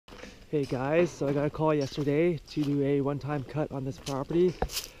Hey guys, so I got a call yesterday to do a one-time cut on this property.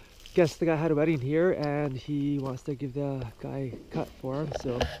 Guess the guy had a wedding here and he wants to give the guy a cut for him.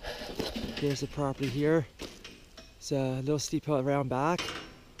 So here's the property here. It's a little steep hill around back.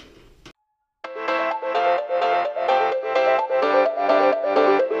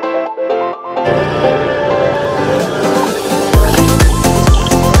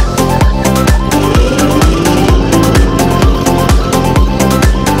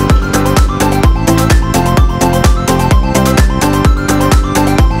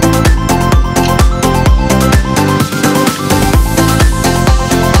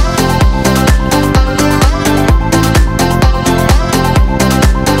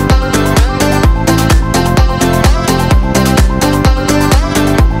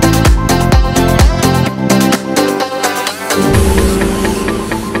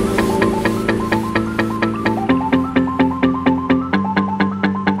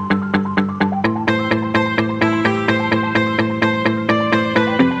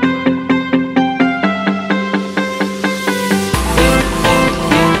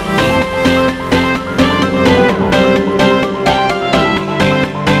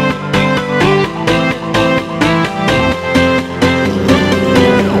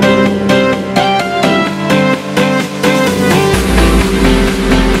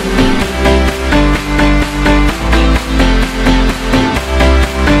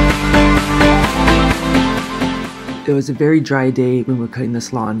 It was a very dry day when we were cutting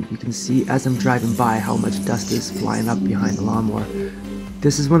this lawn. You can see as I'm driving by how much dust is flying up behind the lawnmower.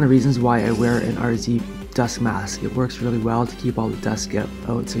 This is one of the reasons why I wear an RZ dust mask. It works really well to keep all the dust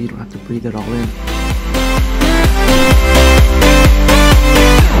out so you don't have to breathe it all in.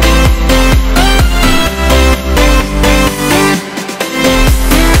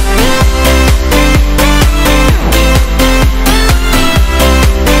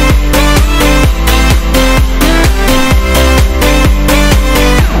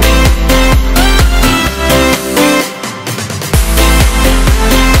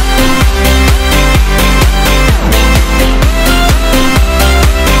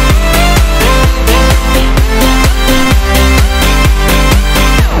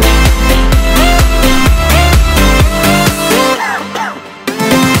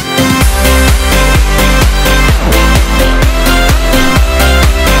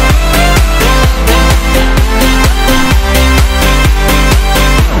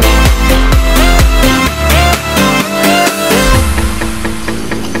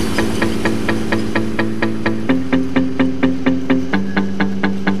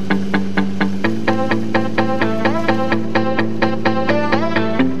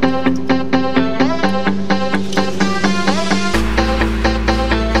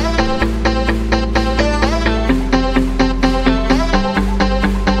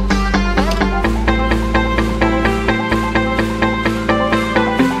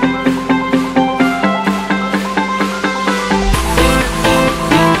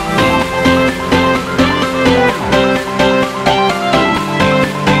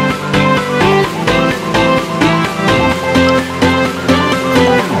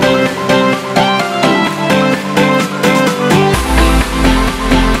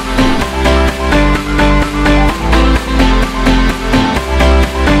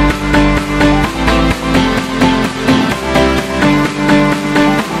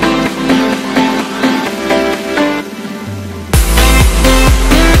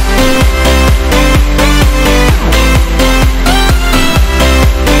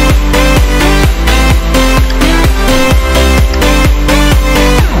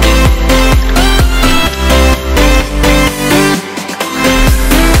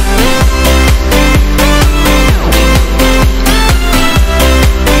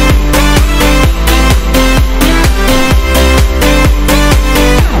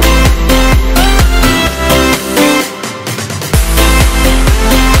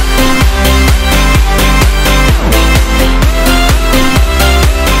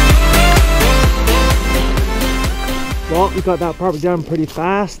 Well, we got that property done pretty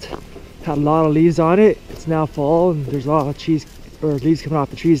fast. Had a lot of leaves on it. It's now fall and there's a lot of leaves coming off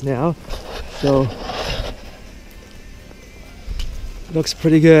the trees now. So looks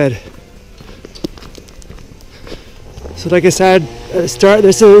pretty good. So like I said at the start,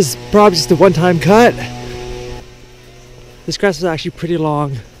 this is probably just a one-time cut. This grass is actually pretty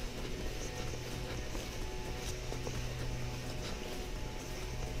long.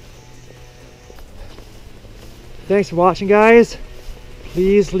 Thanks for watching, guys.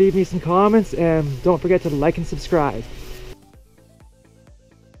 Please leave me some comments and don't forget to like and subscribe.